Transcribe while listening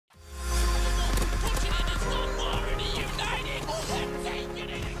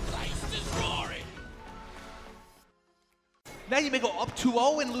Now you may go up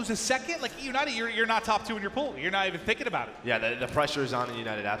 2-0 and lose a second. Like eUnited, you're not top 2 in your pool. You're not even thinking about it. Yeah, the pressure is on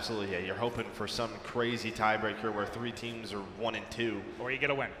eUnited, absolutely. Yeah, you're hoping for some crazy tiebreaker where 3 teams are 1 and 2. Or you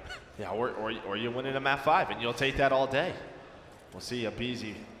get a win. Yeah, or you win in a map 5, and you'll take that all day. We'll see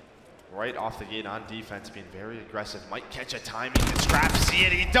Abizi right off the gate on defense, being very aggressive. Might catch a timing and Scraps see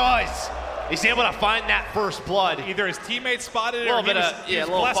it. He does. He's able to find that first blood. Either his teammates spotted it or he was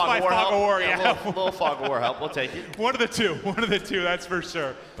blessed by Fog of War. Yeah, little Fog of War help. We'll take it. One of the two, that's for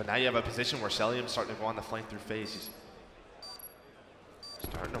sure. But now you have a position where Celium's starting to go on the flank through FaZe. He's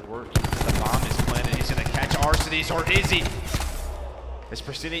starting to work. The bomb is planted. He's going to catch Arsenal, or is he? Is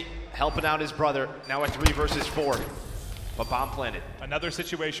Pristini helping out his brother, now at 3 versus 4. But bomb planted. Another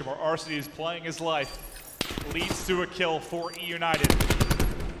situation where Arsenal is playing his life. Leads to a kill for eUnited.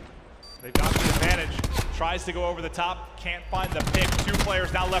 They've got the advantage. Tries to go over the top, can't find the pick. 2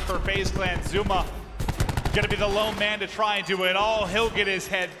 players now left for FaZe Clan. Zuma gonna be the lone man to try and do it all. He'll get his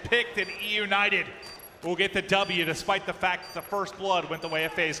head picked, and eUnited will get the W despite the fact that the first blood went the way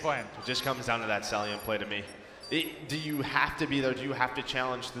of FaZe Clan. It just comes down to that Celium play to me. Do you have to be there? Do you have to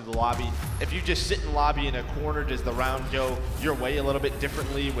challenge through the lobby? If you just sit in lobby in a corner, does the round go your way a little bit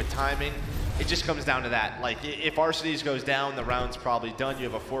differently with timing? It just comes down to that. Like, if Arsenal goes down, the round's probably done. You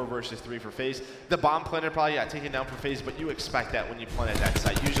have a 4 versus 3 for FaZe. The bomb planted probably got taken down for FaZe, but you expect that when you plant at that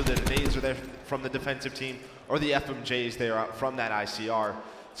site. Usually the nades are there from the defensive team, or the FMJs there from that ICR.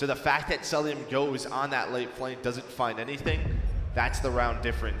 So the fact that Celium goes on that late flank, doesn't find anything, that's the round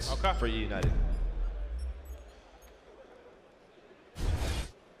difference for eUnited.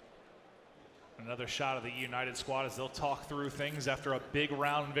 Another shot of the eUnited squad as they'll talk through things after a big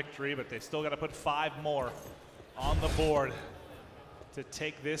round victory, but they still got to put 5 more on the board to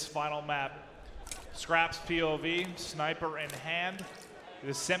take this final map. Scraps POV, sniper in hand.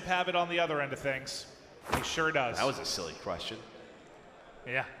 Does Simp have it on the other end of things? He sure does. That was a silly question.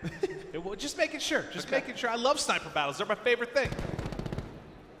 Yeah. Just making sure. Just making sure. I love sniper battles. They're my favorite thing.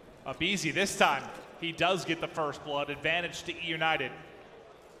 Abizi this time. He does get the first blood. Advantage to eUnited.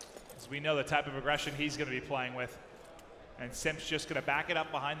 As we know the type of aggression he's going to be playing with. And Simp's just going to back it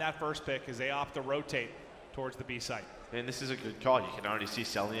up behind that first pick as they opt to rotate towards the B site. And this is a good call. You can already see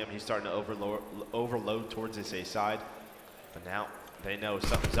Celium. He's starting to overload towards this A side. But now they know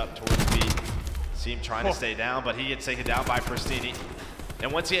something's up towards B. See him trying to stay down, but he gets taken down by Pristini.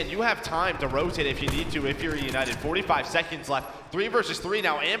 And once again, you have time to rotate if you need to, if you're eUnited. 45 seconds left. 3 versus 3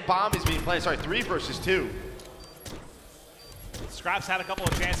 now, and bomb is being played. Sorry, 3 versus 2. Scraps had a couple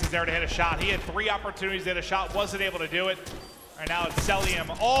of chances there to hit a shot. He had 3 opportunities to hit a shot, wasn't able to do it. And now it's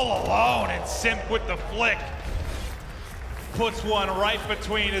Celium all alone, and Simp with the flick. Puts one right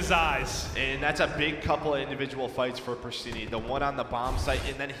between his eyes. And that's a big couple of individual fights for Pristini. The one on the bomb site,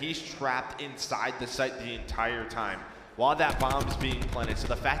 and then he's trapped inside the site the entire time while that bomb is being planted. So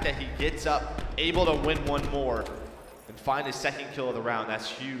the fact that he gets up, able to win 1 more, and find his 2nd kill of the round, that's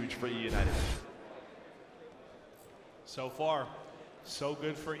huge for eUnited. So far, so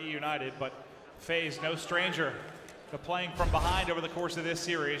good for eUnited, but FaZe, no stranger to playing from behind over the course of this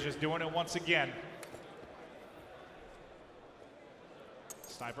series, just doing it once again.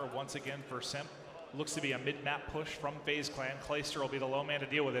 Sniper once again for Simp. Looks to be a mid-map push from FaZe Clan. Clayster will be the low man to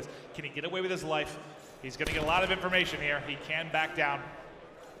deal with this. Can he get away with his life? He's going to get a lot of information here. He can back down.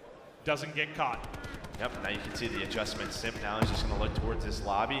 Doesn't get caught. Yep, now you can see the adjustment. Simp now is just going to look towards this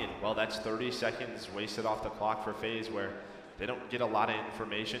lobby, and well, that's 30 seconds wasted off the clock for FaZe, where they don't get a lot of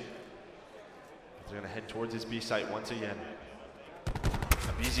information. They're going to head towards his B site once again.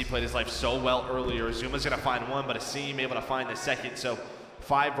 Abizi played his life so well earlier. Zuma's going to find 1, but Asim able to find the 2nd, so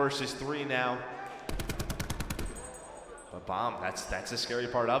 5 versus 3 now. But bomb, that's the scary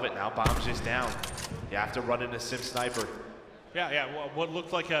part of it. Now bomb's just down. You have to run into Simp sniper. Yeah, well, what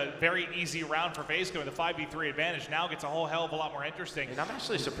looked like a very easy round for FaZe with the 5v3 advantage now gets a whole hell of a lot more interesting. And I'm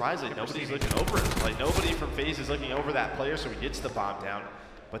actually surprised that nobody's looking over it. Like, nobody from FaZe is looking over that player, so he gets the bomb down.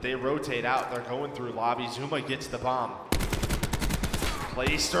 But they rotate out. They're going through lobby. Zuma gets the bomb.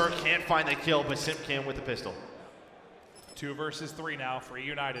 Clayster can't find the kill, but Simp can with the pistol. 2 versus 3 now for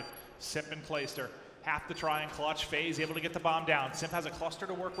eUnited. Simp and Clayster have to try and clutch. FaZe able to get the bomb down. Simp has a cluster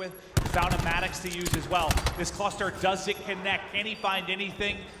to work with. Found a Maddox to use as well. This cluster doesn't connect. Can he find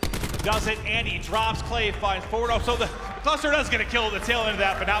anything? Doesn't, and he drops. Clay finds forward. Oh, so the cluster does get a kill at the tail end of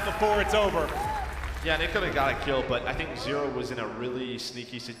that, but not before it's over. Yeah, they could have got a kill, but I think Zero was in a really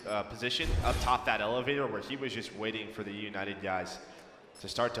sneaky position up top that elevator where he was just waiting for the eUnited guys to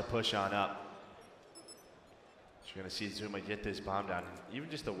start to push on up. So you're going to see Zuma get this bomb down. And even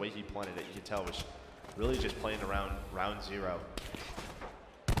just the way he planted it, you can tell was really just playing around round 0.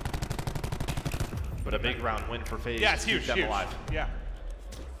 But a big round win for FaZe. Yeah, it's huge, keep them alive. Yeah.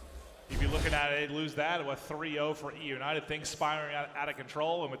 If you're looking at it, lose that, what 3-0 for eUnited, things spiraling out of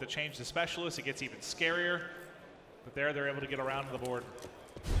control, and with the change to specialists, it gets even scarier. But there, they're able to get around to the board.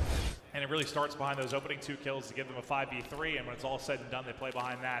 And it really starts behind those opening 2 kills to give them a 5v3, and when it's all said and done, they play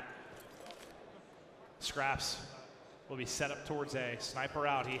behind that. Scraps will be set up towards A. Sniper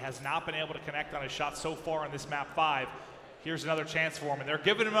out. He has not been able to connect on his shot so far on this map 5. Here's another chance for him, and they're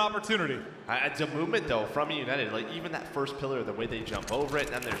giving him an opportunity. It's a movement, though, from eUnited. Like, even that first pillar, the way they jump over it,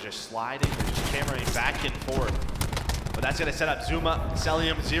 and then they're just sliding, they're just hammering back and forth. But that's going to set up Zuma,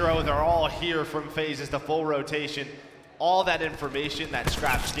 Celium, Zero. They're all here from FaZe as the full rotation. All that information that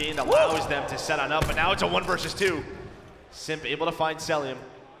Scraps gained allows them to set on up, but now it's a 1 versus 2. Simp able to find Celium.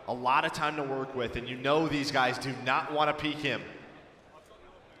 A lot of time to work with, and you know these guys do not want to peek him.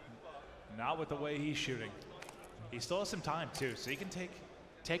 Not with the way he's shooting. He still has some time, too, so he can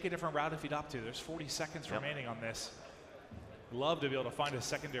take a different route if he'd opt to. There's 40 seconds remaining on this. Love to be able to find a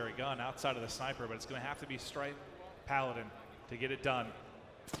secondary gun outside of the sniper, but it's going to have to be Stripe Paladin to get it done.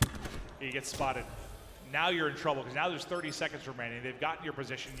 He gets spotted. Now you're in trouble, because now there's 30 seconds remaining. They've gotten your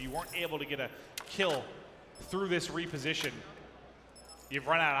position. You weren't able to get a kill through this reposition. You've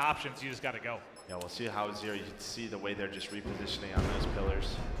run out of options. You just got to go. Yeah, we'll see how Zero, you can see the way they're just repositioning on those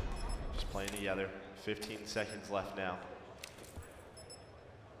pillars. Just playing together. 15 seconds left now.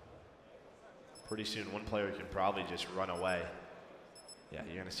 Pretty soon, one player can probably just run away. Yeah,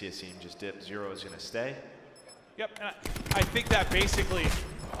 you're going to see a seam just dip. Zero is going to stay. Yep, and I think that basically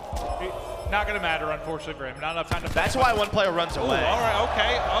not going to matter, unfortunately, for him. Not enough time to. That's why one player runs away. Ooh, all right,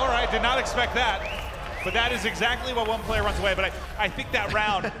 okay, all right. Did not expect that. But that is exactly what one player runs away. But I think that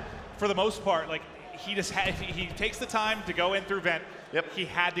round, for the most part, like he just had, he takes the time to go in through vent. Yep. He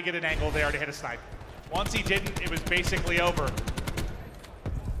had to get an angle there to hit a snipe. Once he didn't, it was basically over.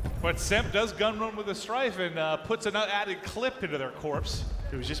 But Simp does gun run with a Strife and puts an added clip into their corpse.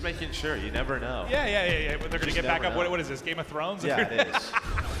 He was just making sure. You never know. Yeah. But they're going to get back up. What is this, Game of Thrones? Yeah, it is.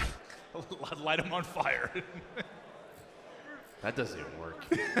 Light them on fire. That doesn't even work.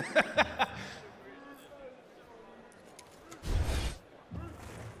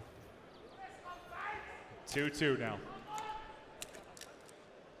 2-2 now.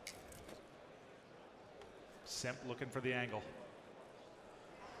 Simp looking for the angle.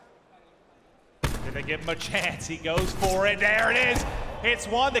 Did they give him a chance? He goes for it. There it is. Hits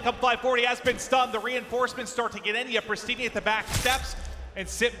one. They come fly forward. He has been stunned. The reinforcements start to get in. You have Pristini at the back steps, and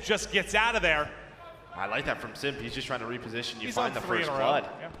Simp just gets out of there. I like that from Simp. He's just trying to reposition. You He's find the first blood.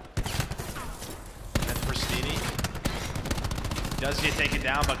 Yeah. And Pristini does get taken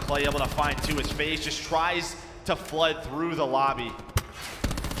down, but Clay able to find two. His FaZe just tries to flood through the lobby.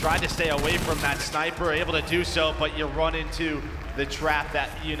 Tried to stay away from that sniper, able to do so, but you run into the trap that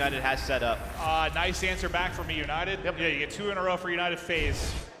eUnited has set up. Nice answer back from eUnited. Yep. Yeah, you get 2 in a row for United.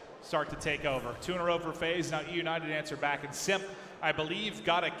 FaZe start to take over. 2 in a row for FaZe. Now eUnited answer back, and Simp, I believe,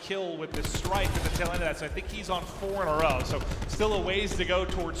 got a kill with the strike at the tail end of that, so I think he's on 4 in a row. So still a ways to go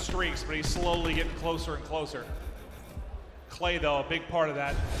towards streaks, but he's slowly getting closer and closer. Clay, though, a big part of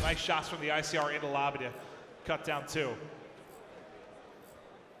that. Nice shots from the ICR into lobby to cut down 2.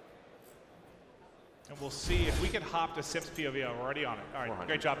 And we'll see if we can hop to Simp's POV. We're already on it. All right,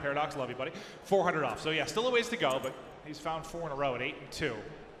 great job, Paradox. Love you, buddy. 400 off. So, yeah, still a ways to go, but he's found 4 in a row at 8 and 2.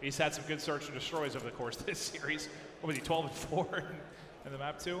 He's had some good search and destroys over the course of this series. What was he, 12 and 4 in the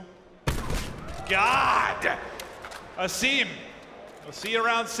map, too? God! Asim. We'll see you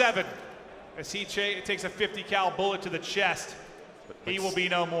around 7. As he takes a 50 cal bullet to the chest. He will be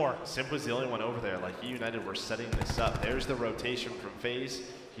no more. Simp was the only one over there. Like, eUnited were setting this up. There's the rotation from FaZe.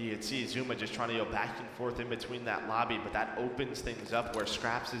 You can see Zuma just trying to go back and forth in between that lobby, but that opens things up where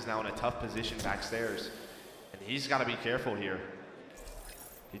Scraps is now in a tough position backstairs. And he's got to be careful here.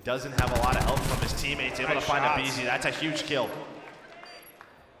 He doesn't have a lot of help from his teammates. Able to find a BZ. That's a huge kill.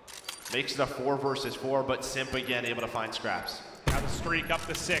 Makes it a 4 versus 4, but Simp again able to find Scraps. Now the streak up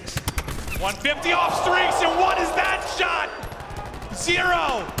to 6. 150 off streaks, and what is that shot?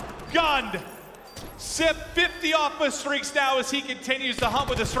 0 gunned. Simp 50 off the streaks now as he continues to hunt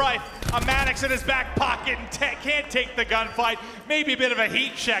with the Strife. A Maddox in his back pocket and can't take the gunfight. Maybe a bit of a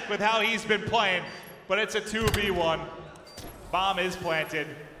heat check with how he's been playing, but it's a 2v1. Bomb is planted.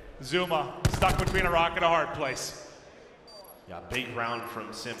 Zuma stuck between a rock and a hard place. Yeah, big round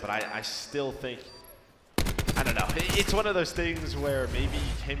from Simp, but I still think, I don't know. It's one of those things where maybe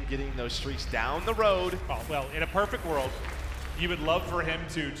him getting those streaks down the road. Oh, well, in a perfect world, you would love for him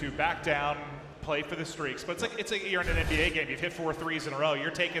to back down, play for the streaks, but it's like you're in an NBA game. You've hit 4 threes in a row.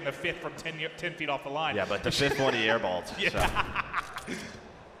 You're taking the 5th from 10 feet off the line. Yeah, but the 5th one he airballed. Yeah.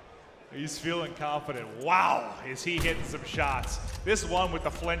 So. He's feeling confident. Wow, is he hitting some shots. This one with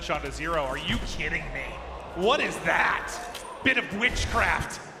the flinch onto 0. Are you kidding me? What is that? Bit of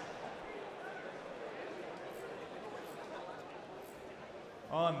witchcraft.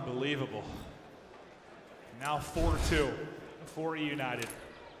 Unbelievable. Now 4-2 for eUnited.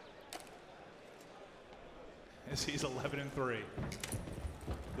 As he's 11-3.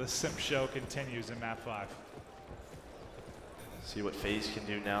 The Simp show continues in map 5. See what FaZe can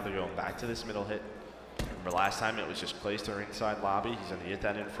do now. They're going back to this middle hit. Remember last time it was just Clayster inside lobby. He's going to get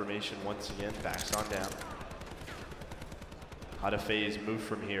that information once again. Backs on down. How do FaZe move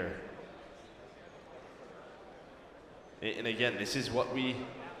from here? And again, this is what we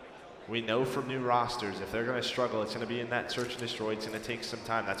know from new rosters. If they're going to struggle, it's going to be in that search and destroy. It's going to take some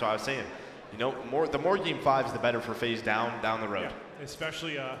time. That's why I was saying, you know, the more game 5s, the better for FaZe down the road. Yeah,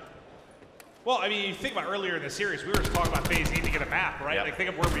 especially, well, I mean, you think about earlier in the series, we were just talking about FaZe needing to get a map, right? Yep. Like, think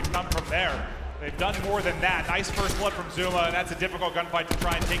of where we've come from there. They've done more than that. Nice first blood from Zuma, and that's a difficult gunfight to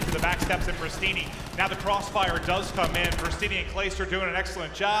try and take to the back steps in Pristini. Now the crossfire does come in. Pristini and Clayster doing an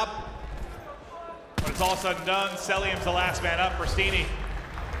excellent job. When it's all said and done, Celium's the last man up. Pristini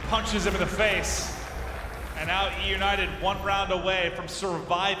punches him in the face. And now eUnited 1 round away from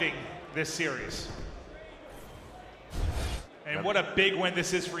surviving this series. And what a big win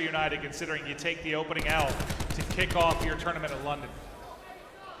this is for eUnited, considering you take the opening L to kick off your tournament in London.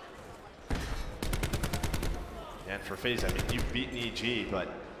 And for FaZe, I mean, you've beaten EG,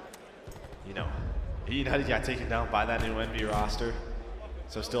 but, you know, eUnited got taken down by that new NV roster.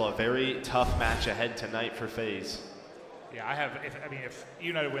 So still a very tough match ahead tonight for FaZe. Yeah, if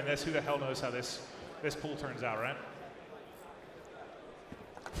eUnited win this, who the hell knows how this pool turns out, right?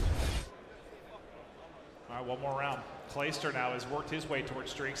 All right, one more round. Clayster now has worked his way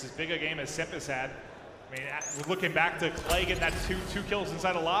towards streaks. As big a game as Simp has had. I mean, looking back to Clay getting that two kills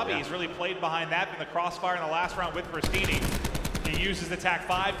inside a lobby, he's really played behind that in the crossfire in the last round with Pristini. He uses the TAC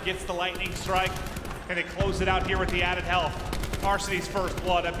 5, gets the lightning strike, and they close it out here with the added health. Arseny's first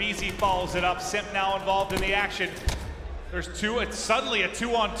blood. Abizi follows it up. Simp now involved in the action. There's two. It's suddenly a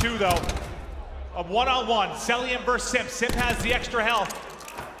 2-on-2 though. A 1-on-1. Celium versus Simp. Simp has the extra health.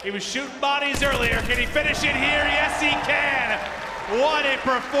 He was shooting bodies earlier. Can he finish it here? Yes, he can. What a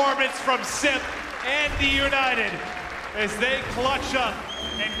performance from Simp and eUnited as they clutch up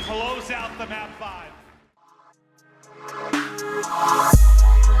and close out the map 5.